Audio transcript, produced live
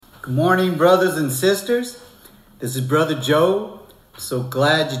Good morning, brothers and sisters. This is Brother Joe. So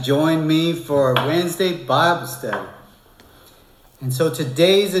glad you joined me for our Wednesday Bible study. And so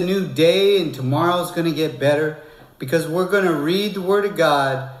today's a new day and tomorrow's going to get better because we're going to read the Word of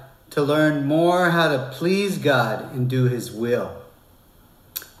God to learn more how to please God and do His will.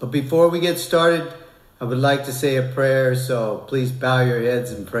 But before we get started, I would like to say a prayer, so please bow your heads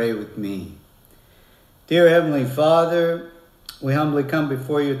and pray with me. Dear Heavenly Father, we humbly come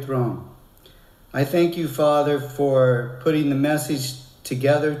before your throne. I thank you, Father, for putting the message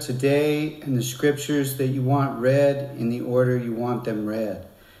together today and the scriptures that you want read in the order you want them read.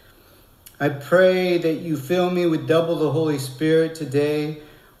 I pray that you fill me with double the Holy Spirit today,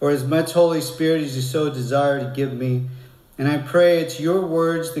 or as much Holy Spirit as you so desire to give me. And I pray it's your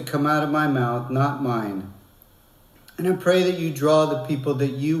words that come out of my mouth, not mine. And I pray that you draw the people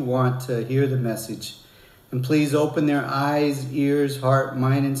that you want to hear the message. And please open their eyes, ears, heart,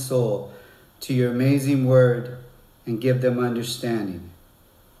 mind, and soul to your amazing word and give them understanding.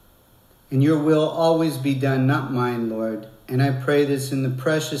 And your will always be done, not mine, Lord. And I pray this in the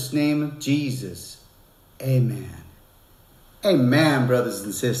precious name of Jesus. Amen. Amen, brothers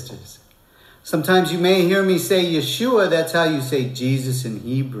and sisters. Sometimes you may hear me say Yeshua. That's how you say Jesus in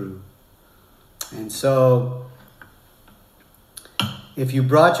Hebrew. And so, if you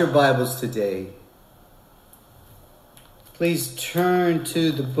brought your Bibles today, please turn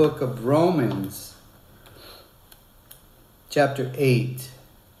to the book of Romans, chapter 8.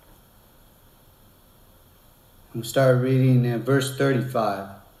 We'll start reading at verse 35.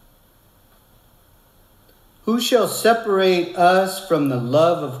 Who shall separate us from the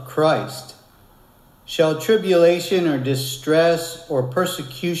love of Christ? Shall tribulation or distress or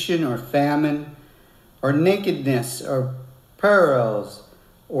persecution or famine or nakedness or perils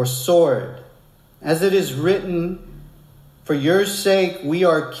or sword? As it is written, for your sake we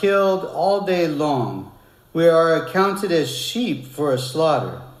are killed all day long. We are accounted as sheep for a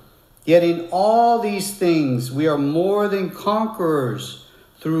slaughter. Yet in all these things we are more than conquerors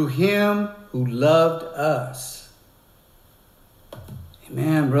through him who loved us.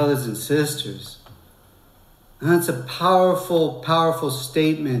 Amen, brothers and sisters. That's a powerful, powerful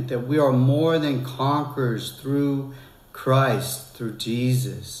statement that we are more than conquerors through Christ, through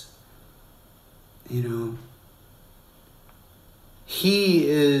Jesus. He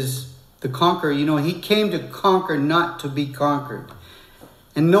is the conqueror. He came to conquer, not to be conquered.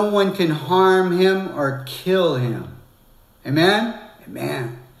 And no one can harm him or kill him. Amen?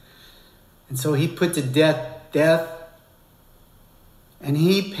 Amen. And so he put to death, and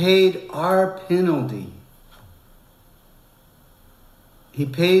he paid our penalty. He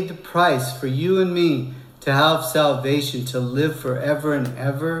paid the price for you and me to have salvation, to live forever and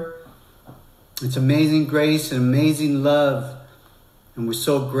ever. It's amazing grace and amazing love. And we're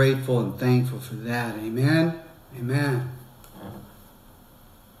so grateful and thankful for that. Amen? Amen.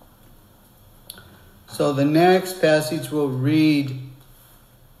 So the next passage we'll read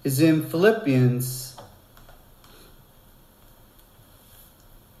is in Philippians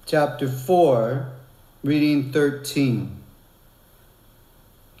chapter 4, reading 13.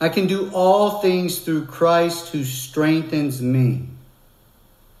 I can do all things through Christ who strengthens me.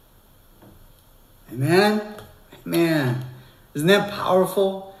 Amen? Amen. Isn't that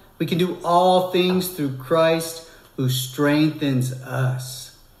powerful? We can do all things through Christ who strengthens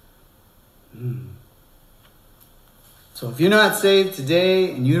us. So if you're not saved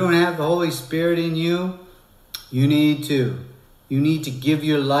today and you don't have the Holy Spirit in you, you need to. You need to give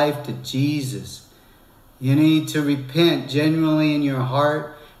your life to Jesus. You need to repent genuinely in your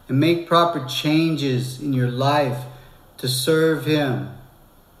heart and make proper changes in your life to serve Him.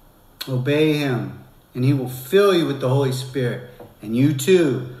 Obey Him. And He will fill you with the Holy Spirit. And you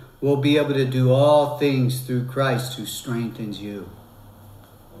too will be able to do all things through Christ who strengthens you.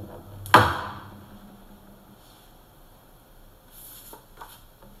 The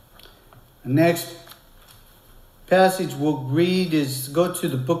next passage we'll read is go to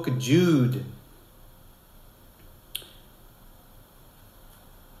the book of Jude.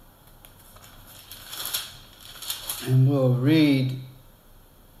 And we'll read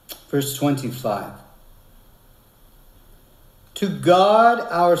verse 25. To God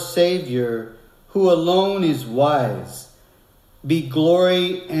our Savior, who alone is wise, be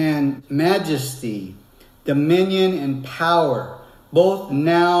glory and majesty, dominion and power, both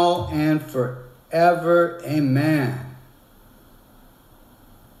now and forever. Amen.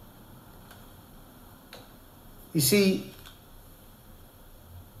 You see,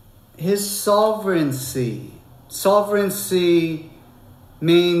 His sovereignty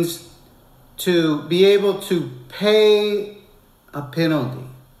means to be able to pay a penalty.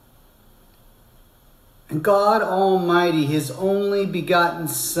 And God Almighty, his only begotten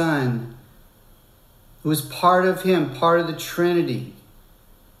Son, who is part of him, part of the Trinity.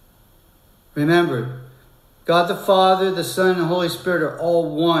 Remember, God the Father, the Son, and the Holy Spirit are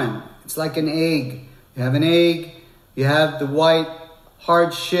all one. It's like an egg. You have an egg, you have the white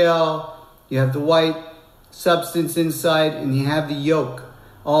hard shell, you have the white substance inside, and you have the yolk.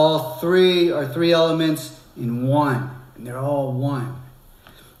 All three are three elements in one, and they're all one.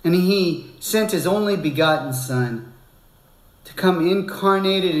 And he sent his only begotten Son to come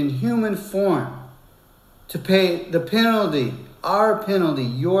incarnated in human form, to pay the penalty, our penalty,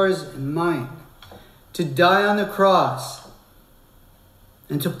 yours and mine, to die on the cross,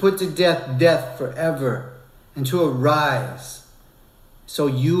 and to put to death forever, and to arise, so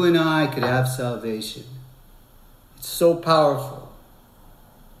you and I could have salvation. It's so powerful.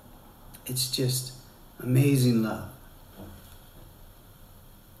 It's just amazing love.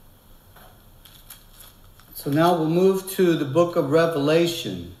 So now we'll move to the book of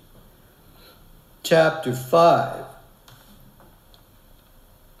Revelation, chapter 5.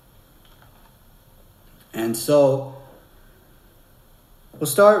 And so we'll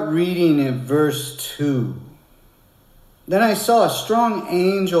start reading at verse 2. Then I saw a strong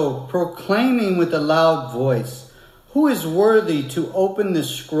angel proclaiming with a loud voice, "Who is worthy to open the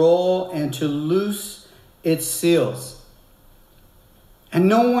scroll and to loose its seals?" And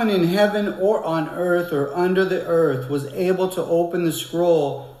no one in heaven or on earth or under the earth was able to open the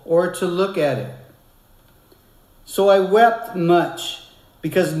scroll or to look at it. So I wept much,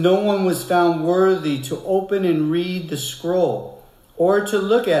 because no one was found worthy to open and read the scroll or to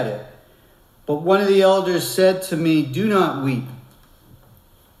look at it. But one of the elders said to me, "Do not weep.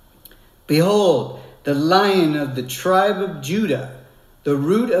 Behold, the Lion of the tribe of Judah, the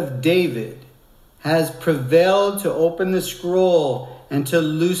Root of David, has prevailed to open the scroll and to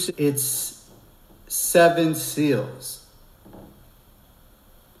loose its 7 seals."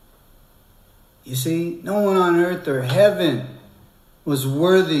 You see, no one on earth or heaven was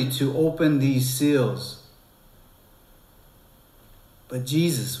worthy to open these seals, but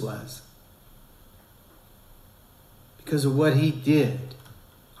Jesus was, because of what he did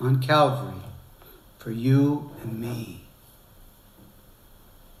on Calvary for you and me.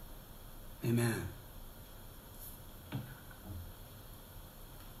 Amen.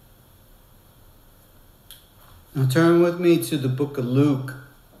 Now turn with me to the book of Luke.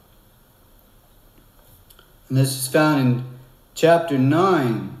 And this is found in chapter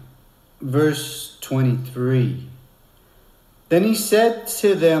 9, verse 23. Then he said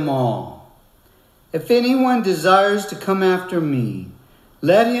to them all, "If anyone desires to come after me,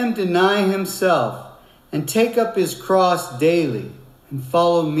 let him deny himself and take up his cross daily and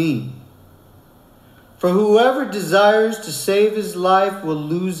follow me. For whoever desires to save his life will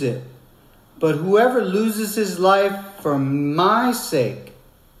lose it. But whoever loses his life for my sake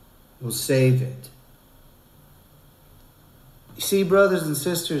will save it." You see, brothers and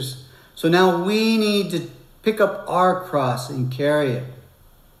sisters, so now we need to pick up our cross and carry it.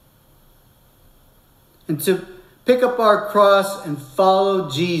 And to pick up our cross and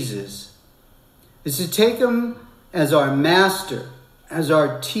follow Jesus is to take him as our master, as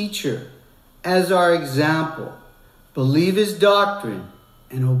our teacher, as our example, believe his doctrine,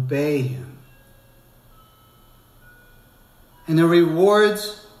 and obey him. And the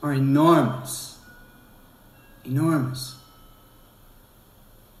rewards are enormous. Enormous.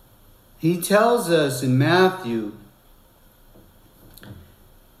 He tells us in Matthew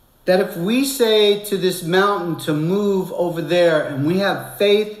that if we say to this mountain to move over there, and we have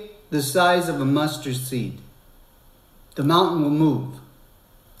faith the size of a mustard seed, the mountain will move.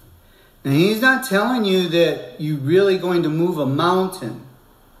 Now, he's not telling you that you're really going to move a mountain.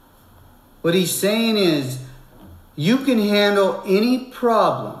 What he's saying is, you can handle any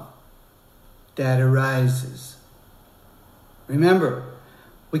problem that arises. Remember,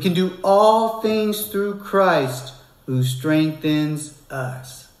 we can do all things through Christ who strengthens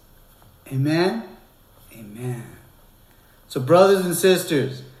us. Amen? Amen. So brothers and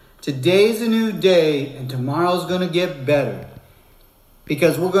sisters, today's a new day and tomorrow's going to get better,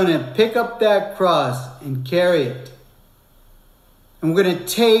 because we're going to pick up that cross and carry it. And we're going to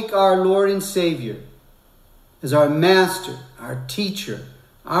take our Lord and Savior as our master, our teacher,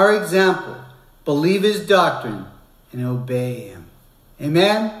 our example, believe his doctrine, and obey him.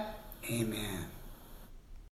 Amen? Amen.